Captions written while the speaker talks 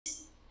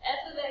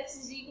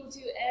x is equal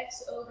to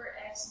x over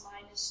x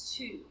minus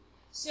 2.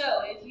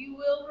 So if you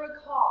will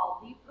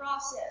recall the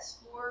process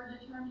for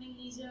determining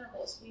these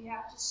intervals, we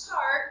have to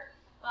start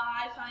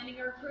by finding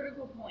our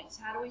critical points.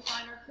 How do we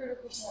find our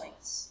critical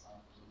points?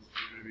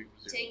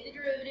 Take the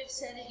derivative,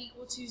 set it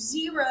equal to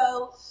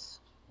 0,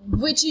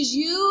 which is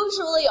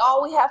usually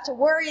all we have to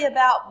worry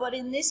about, but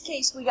in this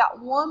case we got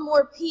one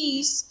more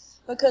piece,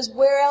 because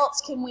where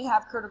else can we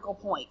have critical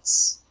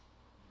points?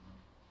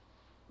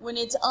 When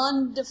it's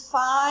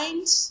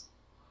undefined,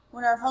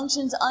 when our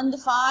function's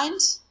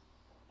undefined,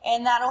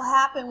 and that'll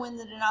happen when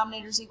the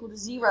denominator is equal to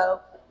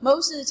 0.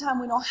 Most of the time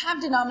we don't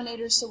have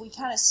denominators, so we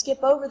kind of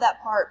skip over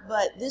that part,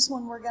 but this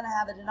one we're going to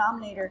have a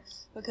denominator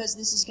because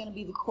this is going to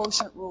be the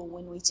quotient rule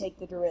when we take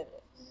the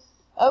derivative.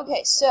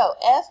 Okay, so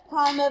f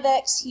prime of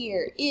x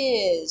here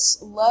is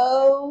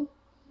low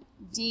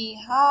d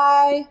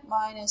high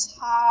minus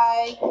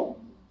high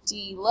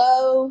d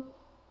low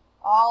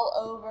all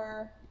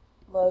over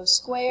low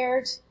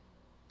squared.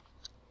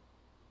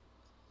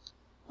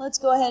 Let's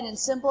go ahead and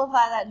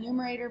simplify that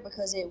numerator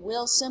because it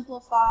will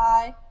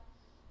simplify.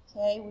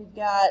 Okay, we've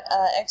got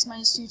x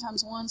minus 2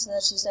 times 1, so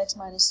that's just x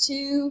minus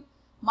 2,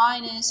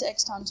 minus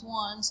x times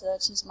 1, so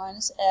that's just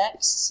minus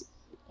x.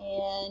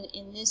 And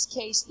in this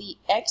case, the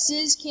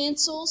x's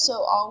cancel,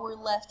 so all we're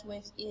left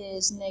with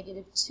is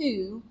negative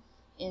 2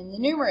 in the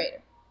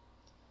numerator.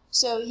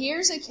 So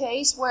here's a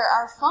case where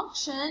our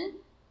function,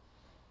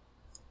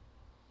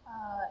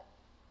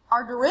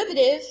 our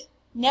derivative,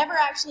 never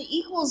actually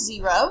equals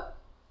 0,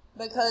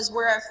 because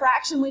where a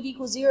fraction would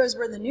equal 0 is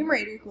where the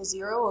numerator equals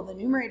 0. Well, the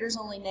numerator is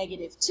only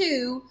negative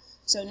 2,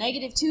 so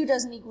negative 2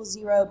 doesn't equal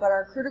 0, but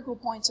our critical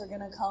points are going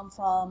to come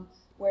from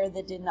where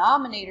the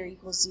denominator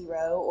equals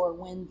 0, or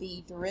when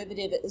the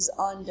derivative is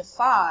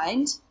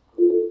undefined.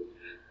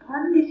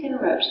 Pardon this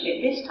interruption.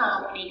 At this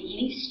time, we need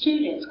any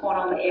students going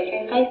on the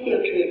FFA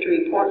field trip to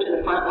report to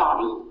the front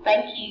lobby.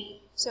 Thank you.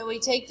 So we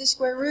take the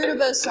square root of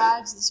both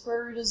sides. The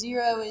square root of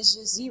 0 is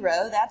just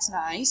 0. That's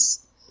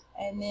nice.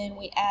 And then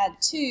we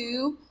add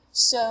 2.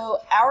 So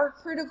our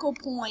critical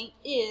point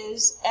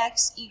is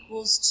x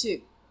equals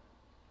 2.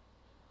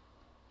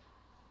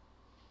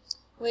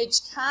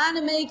 Which kind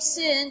of makes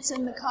sense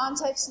in the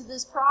context of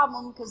this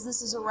problem because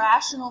this is a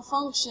rational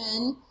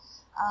function.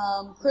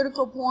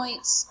 Critical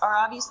points are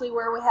obviously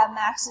where we have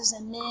maxes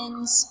and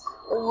mins,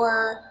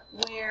 or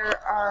where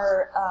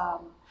our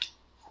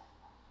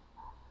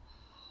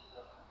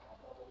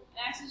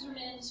maxes or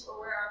mins, or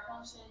where our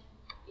function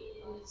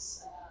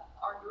is,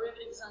 our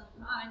derivative is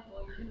undefined.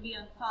 Well, you're going to be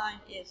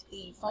undefined if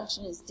the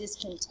function is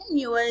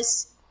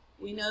discontinuous.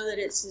 We know that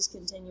it's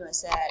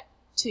discontinuous at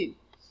 2.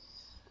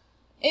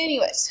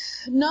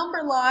 Anyways,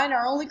 number line,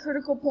 our only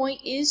critical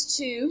point is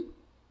 2.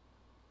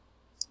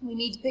 We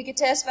need to pick a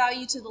test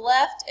value to the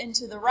left and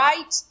to the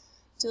right.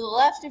 To the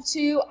left of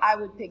 2, I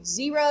would pick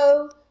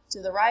 0.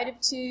 To the right of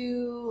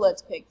 2,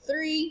 let's pick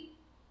 3.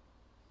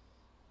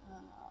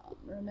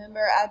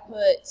 Remember, I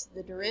put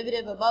the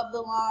derivative above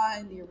the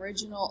line, the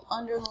original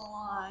under the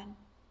line.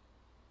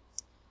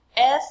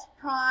 F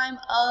prime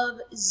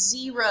of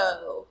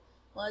 0.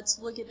 Let's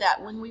look at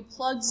that. When we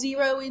plug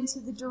 0 into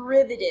the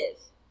derivative,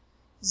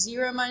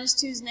 0 minus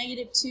 2 is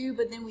negative 2,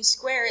 but then we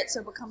square it so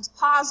it becomes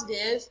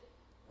positive,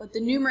 but the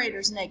numerator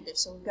is negative.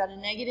 So we've got a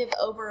negative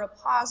over a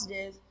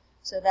positive,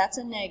 so that's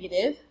a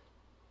negative.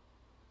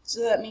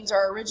 So that means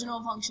our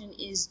original function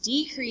is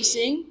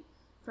decreasing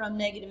from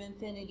negative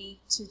infinity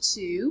to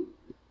 2.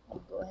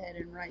 I'll go ahead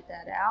and write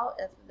that out.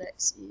 F of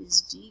x is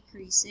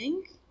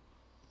decreasing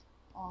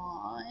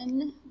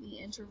on the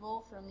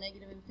interval from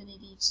negative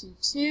infinity to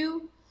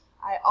 2.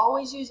 I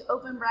always use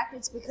open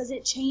brackets because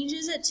it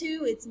changes at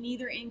 2. It's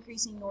neither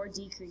increasing nor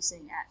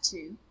decreasing at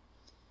 2.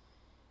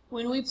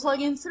 When we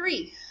plug in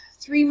 3,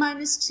 3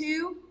 minus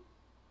 2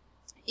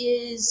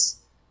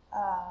 is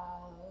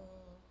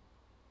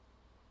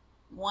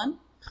 1.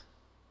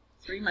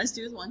 3 minus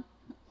 2 is 1.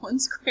 1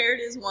 squared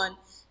is 1.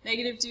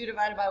 Negative 2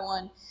 divided by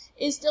 1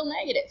 is still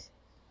negative.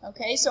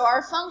 Okay, so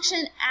our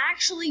function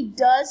actually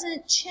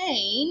doesn't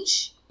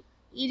change.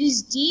 It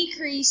is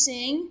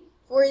decreasing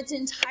for its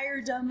entire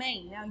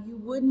domain. Now, you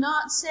would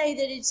not say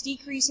that it's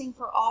decreasing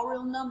for all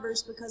real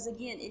numbers because,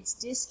 again, it's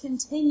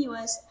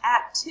discontinuous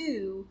at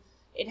 2.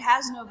 It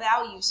has no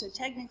value, so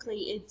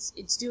technically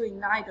it's doing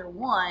neither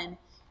one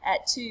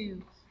at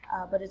 2,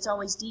 but it's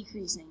always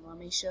decreasing. Let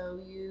me show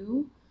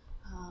you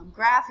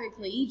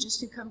graphically just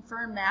to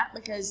confirm that,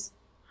 because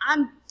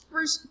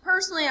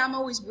personally I'm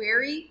always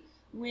wary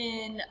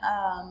when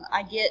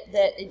I get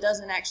that it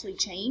doesn't actually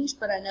change,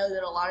 but I know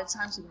that a lot of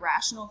times with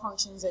rational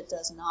functions it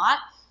does not.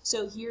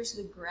 So here's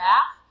the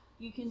graph.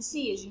 You can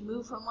see as you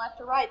move from left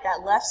to right,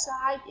 that left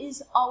side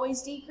is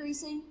always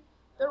decreasing,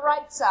 the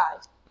right side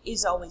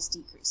is always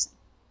decreasing.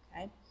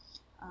 Okay,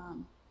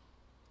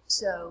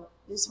 so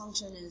this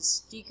function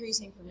is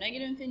decreasing from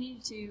negative infinity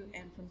to 2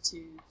 and from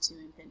 2 to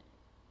infinity.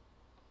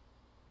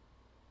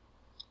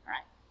 All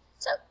right,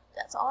 so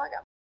that's all I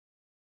got.